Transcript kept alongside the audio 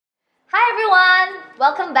Hi everyone!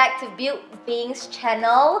 Welcome back to Build Beings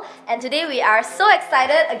channel, and today we are so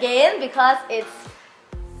excited again because it's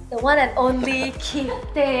the one and only Kite.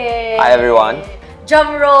 Hi everyone!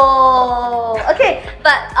 Drum roll! Okay,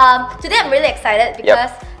 but today I'm really excited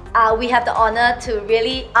because we have the honor to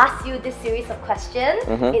really ask you this series of questions.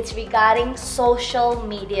 It's regarding social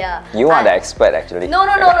media. You are the expert actually. No.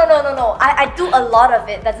 I do a lot of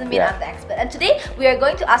it, doesn't mean I'm the expert. And today we are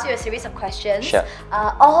going to ask you a series of questions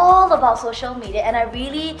all about social media, and I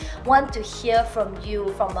really want to hear from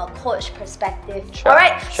you from a coach perspective.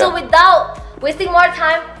 Alright, so without wasting more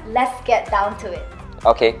time, let's get down to it.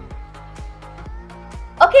 Okay.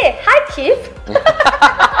 Okay, hi Keith.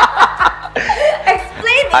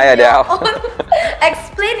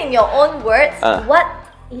 Explain in your own words, what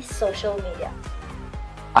is social media?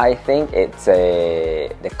 I think it's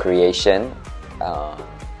the creation,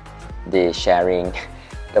 the sharing,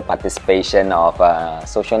 the participation of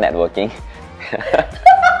social networking.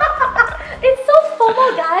 It's so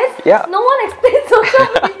formal, guys. Yeah. No one explains social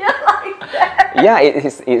media like that. Yeah,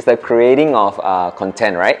 it's the creating of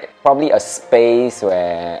content, right? Probably a space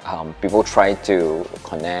where people try to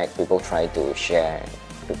connect, people try to share.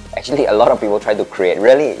 Actually, a lot of people try to create.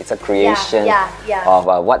 Really, it's a creation of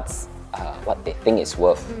what they think is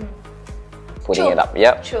worth putting it up.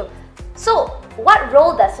 Yeah. True. So, what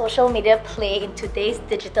role does social media play in today's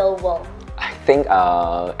digital world? I think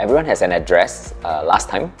everyone has an address last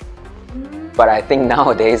time. But I think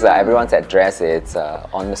nowadays everyone's address is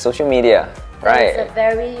on the social media, right? It's a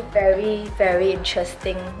very, very, very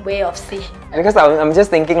interesting way of seeing. Because I'm just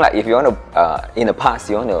thinking, like, if you want to, in the past,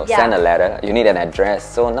 you want to send a letter, you need an address.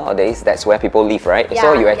 So nowadays, that's where people live, right?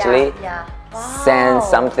 So you actually send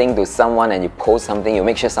something to someone and you post something, you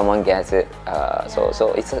make sure someone gets it.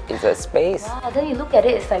 So it's a space. Wow, then you look at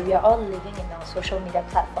it, it's like we are all living in our social media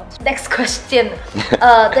platforms. Next question.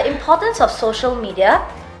 The importance of social media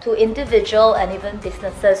to individual and even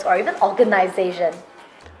businesses or even organization.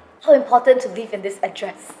 How important to live in this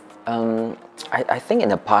address? I think in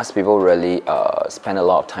the past people really spend a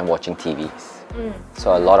lot of time watching TVs.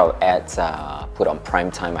 So a lot of ads are put on prime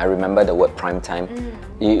time. I remember the word prime time.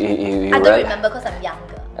 I don't remember because I'm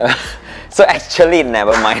younger. So actually,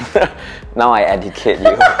 never mind. Now I educate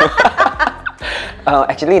you.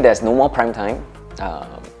 Actually, there's no more prime time.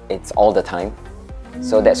 It's all the time.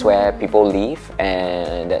 So that's where people live,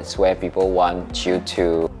 and that's where people want you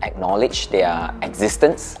to acknowledge their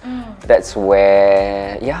existence. That's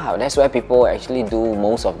where, that's where people actually do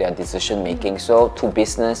most of their decision making. So to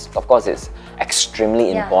business, of course, it's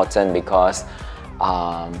extremely important because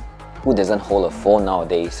who doesn't hold a phone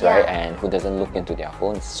nowadays, right? And who doesn't look into their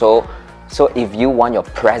phones? So if you want your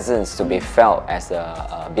presence to be felt as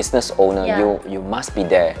a business owner, you must be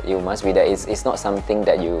there. You must be there. It's not something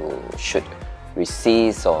that you should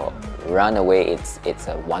resist or run away. It's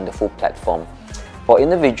a wonderful platform. For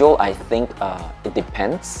individual, I think it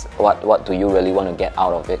depends. What do you really want to get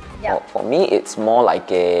out of it? For me, it's more like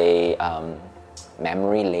a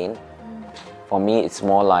memory lane. For me, it's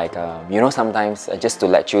more like sometimes just to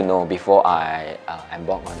let you know, before I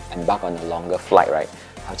embark on a longer flight, right?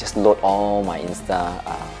 I'll just load all my Insta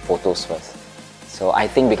photos first. So I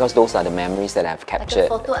think because those are the memories that I've captured.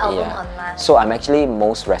 Like a photo album online. So I'm actually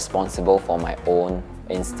most responsible for my own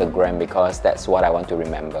Instagram because that's what I want to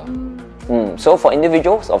remember. So for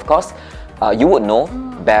individuals, of course, you would know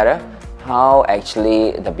better how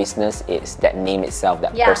actually the business is, that name itself,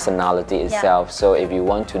 that personality itself. So if you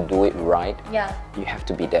want to do it right, you have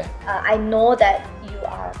to be there. I know that you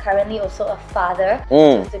are currently also a father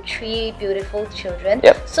to the 3 beautiful children.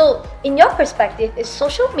 So in your perspective, is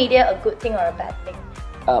social media a good thing or a bad thing?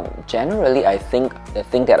 Generally, I think the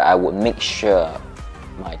thing that I would make sure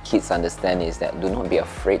my kids understand is that do not be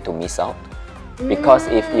afraid to miss out. Because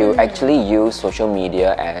if you actually use social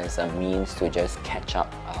media as a means to just catch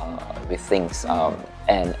up with things,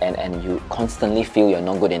 and you constantly feel you're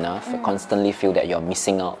not good enough, constantly feel that you're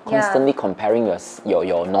missing out, constantly comparing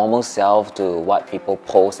your normal self to what people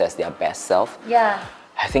post as their best self.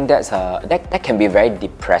 I think that can be very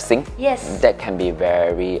depressing. That can be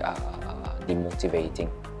very demotivating.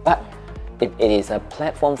 But it is a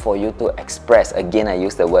platform for you to express. Again, I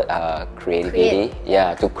use the word creativity.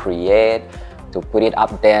 To create, to put it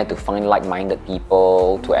up there, to find like-minded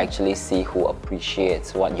people, to actually see who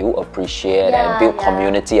appreciates what you appreciate and build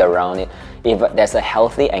community around it. If there's a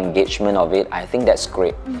healthy engagement of it, I think that's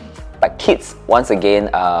great. But kids, once again,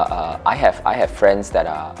 I have friends that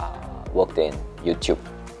worked in YouTube.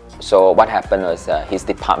 So what happened was his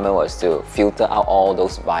department was to filter out all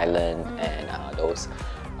those violent and those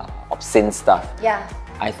obscene stuff. Yeah.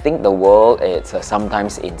 I think the world is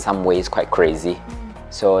sometimes in some ways quite crazy.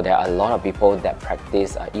 So there are a lot of people that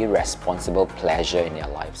practice irresponsible pleasure in their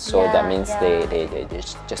lives. So that means they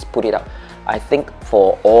just put it up. I think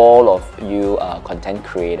for all of you content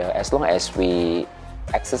creator, as long as we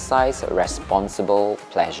exercise responsible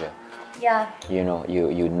pleasure, you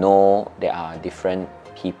know there are different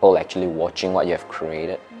people actually watching what you have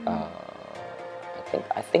created.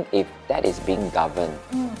 I think if that is being governed,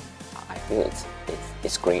 I feel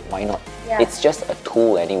it's great. Why not? It's just a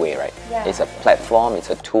tool anyway, right? It's a platform, it's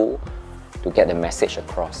a tool to get the message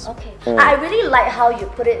across. Okay. I really like how you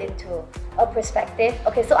put it into a perspective.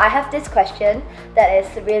 Okay, so I have this question that is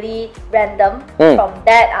really random from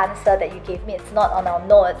that answer that you gave me. It's not on our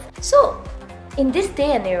notes. So in this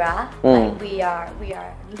day and era, like we are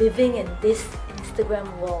living in this Instagram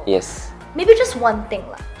world. Yes. Maybe just one thing,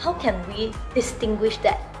 how can we distinguish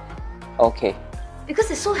that? Okay. Because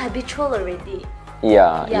it's so habitual already.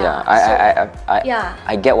 I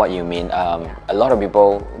get what you mean. A lot of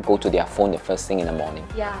people go to their phone the first thing in the morning.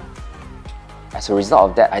 As a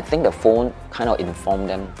result of that, I think the phone kind of informed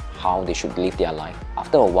them how they should live their life.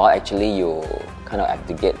 After a while, actually, you kind of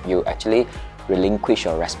abdicate. You actually relinquish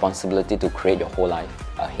your responsibility to create your whole life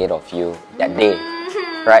ahead of you that day,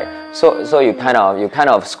 right? So you kind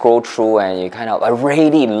of scroll through and you kind of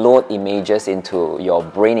already load images into your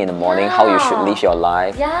brain in the morning, how you should live your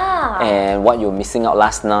life, and what you're missing out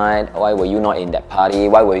last night. Why were you not in that party?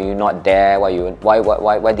 Why were you not there?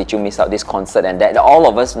 Why did you miss out this concert and that? All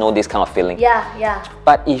of us know this kind of feeling.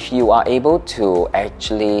 But if you are able to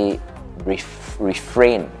actually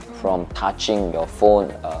refrain from touching your phone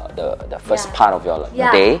the first part of your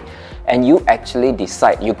day, and you actually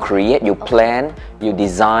decide, you create, you plan, you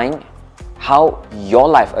design how your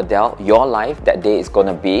life, Adele, your life that day is going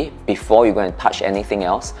to be before you go and touch anything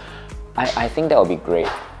else, I think that would be great.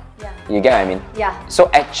 You get what I mean? So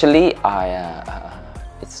actually,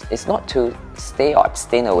 it's not to stay or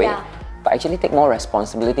abstain away, but actually take more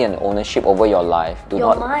responsibility and ownership over your life.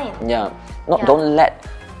 Don't let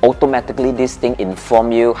automatically this thing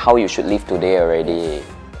inform you how you should live today already.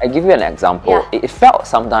 I give you an example. It felt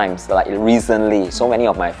sometimes like recently, so many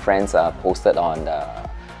of my friends posted on the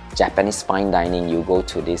Japanese fine dining, you go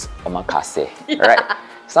to this omakase, right?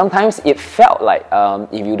 Sometimes it felt like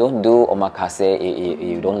if you don't do omakase,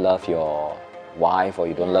 you don't love your wife or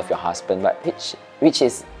you don't love your husband, but which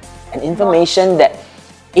is an information that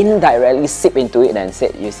indirectly sip into it and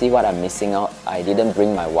said, you see what I'm missing out? I didn't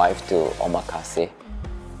bring my wife to omakase.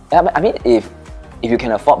 I mean, if you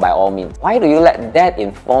can afford, by all means, why do you let that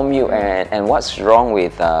inform you? And what's wrong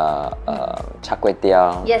with char kway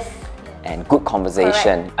teow? And good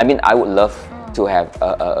conversation. I mean, I would love to have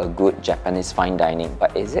a good Japanese fine dining,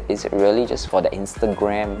 but is it really just for the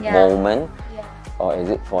Instagram moment? Or is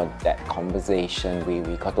it for that conversation we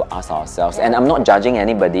got to ask ourselves? And I'm not judging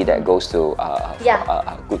anybody that goes to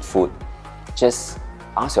good food. Just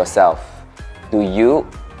ask yourself, do you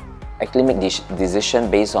actually make this decision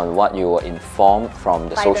based on what you were informed from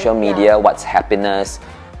the social media, what's happiness,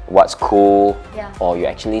 what's cool, or you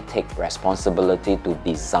actually take responsibility to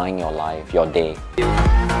design your life, your day?